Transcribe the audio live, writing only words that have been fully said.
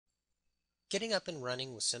Getting up and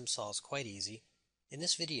running with Simsol is quite easy. In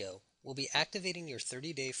this video, we'll be activating your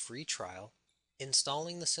 30-day free trial,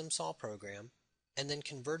 installing the Simsol program, and then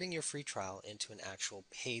converting your free trial into an actual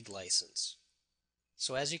paid license.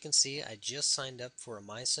 So as you can see, I just signed up for a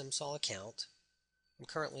My Simsol account. I'm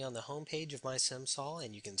currently on the home page of My Simsol,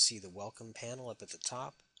 and you can see the welcome panel up at the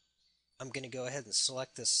top. I'm going to go ahead and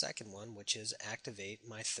select this second one, which is activate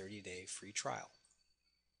my 30-day free trial.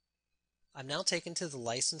 I'm now taken to the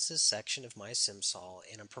licenses section of My Simsol,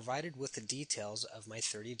 and I'm provided with the details of my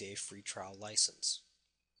 30-day free trial license.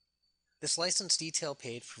 This license detail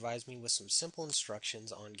page provides me with some simple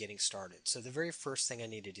instructions on getting started. So the very first thing I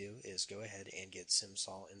need to do is go ahead and get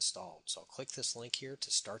Simsol installed. So I'll click this link here to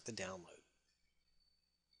start the download.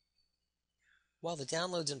 While the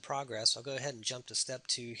download's in progress, I'll go ahead and jump to step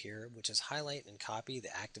 2 here, which is highlight and copy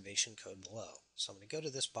the activation code below. So I'm going to go to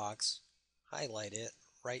this box, highlight it,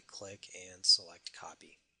 right-click, and select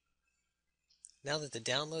Copy. Now that the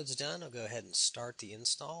download's done, I'll go ahead and start the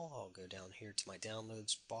install. I'll go down here to my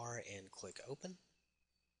Downloads bar and click Open.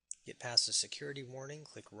 Get past the security warning,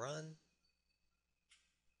 click Run.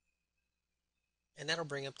 And that'll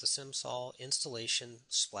bring up the Simsol installation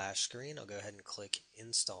splash screen. I'll go ahead and click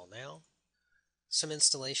Install Now. Some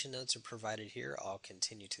installation notes are provided here. I'll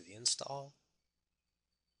continue to the install.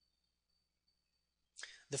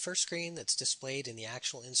 The first screen that's displayed in the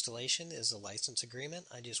actual installation is the license agreement.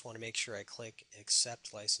 I just want to make sure I click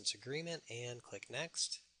Accept License Agreement and click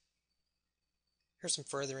Next. Here's some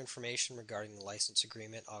further information regarding the license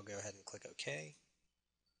agreement. I'll go ahead and click OK.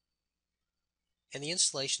 And the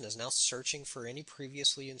installation is now searching for any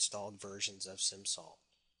previously installed versions of Simsol.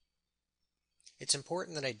 It's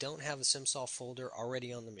important that I don't have a Simsol folder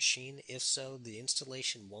already on the machine. If so, the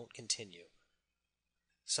installation won't continue.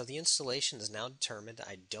 So the installation is now determined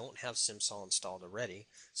I don't have Simsol installed already,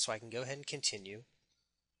 so I can go ahead and continue.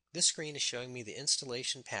 This screen is showing me the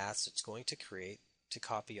installation paths it's going to create to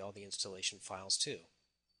copy all the installation files to.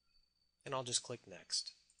 And I'll just click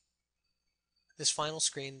Next. This final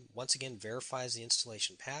screen once again verifies the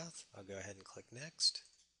installation path. I'll go ahead and click Next.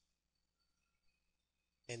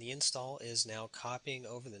 And the install is now copying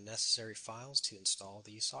over the necessary files to install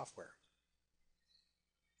the software.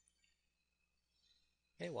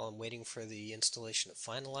 Okay, while I'm waiting for the installation to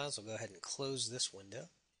finalize, I'll go ahead and close this window.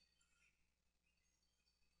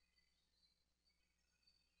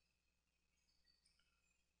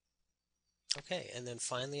 Okay, and then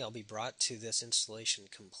finally I'll be brought to this installation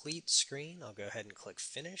complete screen. I'll go ahead and click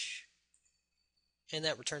Finish. And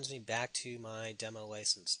that returns me back to my demo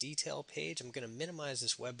license detail page. I'm going to minimize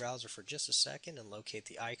this web browser for just a second and locate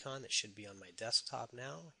the icon that should be on my desktop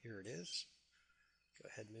now. Here it is. Go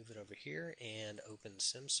ahead and move it over here and open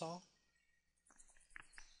Simsol.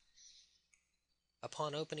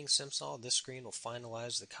 Upon opening Simsol, this screen will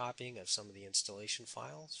finalize the copying of some of the installation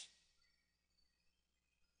files.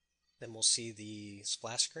 Then we'll see the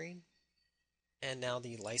splash screen. And now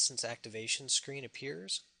the license activation screen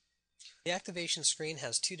appears. The activation screen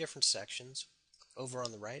has two different sections. Over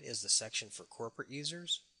on the right is the section for corporate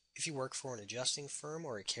users. If you work for an adjusting firm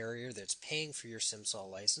or a carrier that's paying for your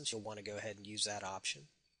Simsol license, you'll want to go ahead and use that option.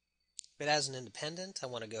 But as an independent, I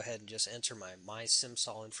want to go ahead and just enter my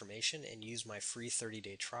Simsol information and use my free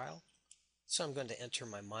 30-day trial. So I'm going to enter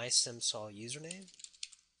my Simsol username,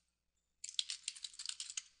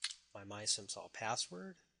 my Simsol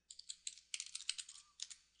password,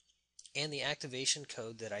 and the activation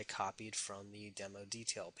code that I copied from the demo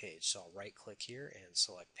detail page. So I'll right click here and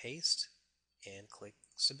select Paste and click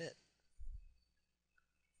Submit.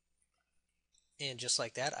 And just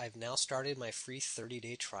like that, I've now started my free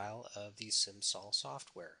 30-day trial of the Simsol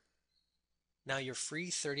software. Now your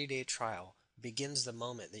free 30-day trial begins the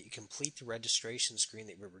moment that you complete the registration screen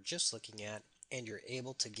that we were just looking at and you're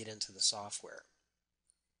able to get into the software.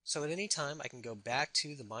 So at any time I can go back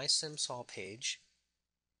to the My Simsol page,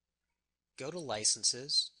 go to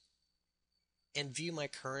Licenses, and view my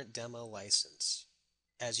current demo license.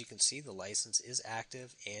 As you can see, the license is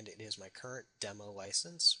active and it is my current demo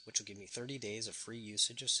license, which will give me 30 days of free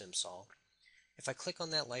usage of Simsol. If I click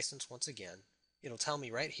on that license once again, it'll tell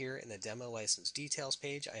me right here in the demo license details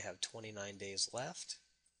page I have 29 days left,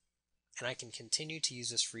 and I can continue to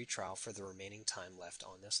use this free trial for the remaining time left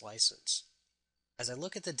on this license. As I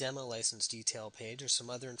look at the demo license detail page, there's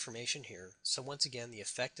some other information here. So once again, the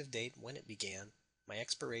effective date when it began, my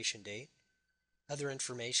expiration date, other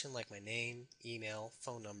information like my name, email,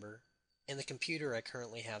 phone number, and the computer I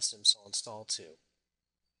currently have Simsol installed to.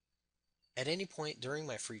 At any point during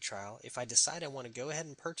my free trial, if I decide I want to go ahead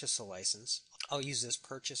and purchase a license, I'll use this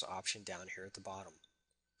purchase option down here at the bottom.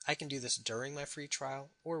 I can do this during my free trial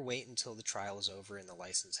or wait until the trial is over and the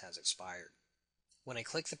license has expired. When I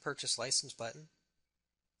click the Purchase License button,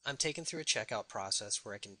 I'm taken through a checkout process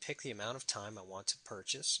where I can pick the amount of time I want to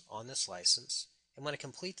purchase on this license, and when I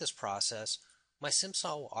complete this process, my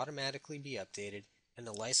Simsol will automatically be updated and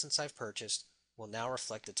the license I've purchased will now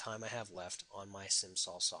reflect the time I have left on my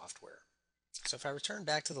Simsol software. So if I return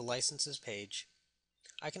back to the licenses page,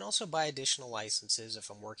 I can also buy additional licenses if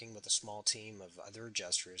I'm working with a small team of other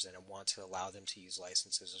adjusters and I want to allow them to use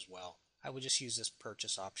licenses as well. I would just use this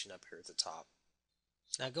purchase option up here at the top.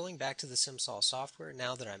 Now going back to the Simsol software,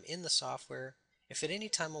 now that I'm in the software, if at any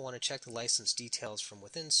time I want to check the license details from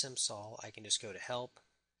within Simsol, I can just go to Help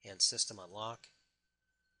and System Unlock.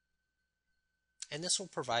 And this will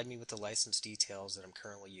provide me with the license details that I'm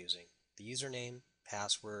currently using, the username,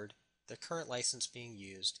 password, the current license being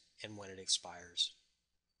used, and when it expires.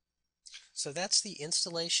 So that's the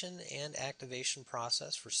installation and activation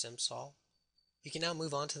process for Simsol. You can now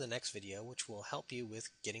move on to the next video, which will help you with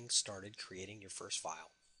getting started creating your first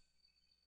file.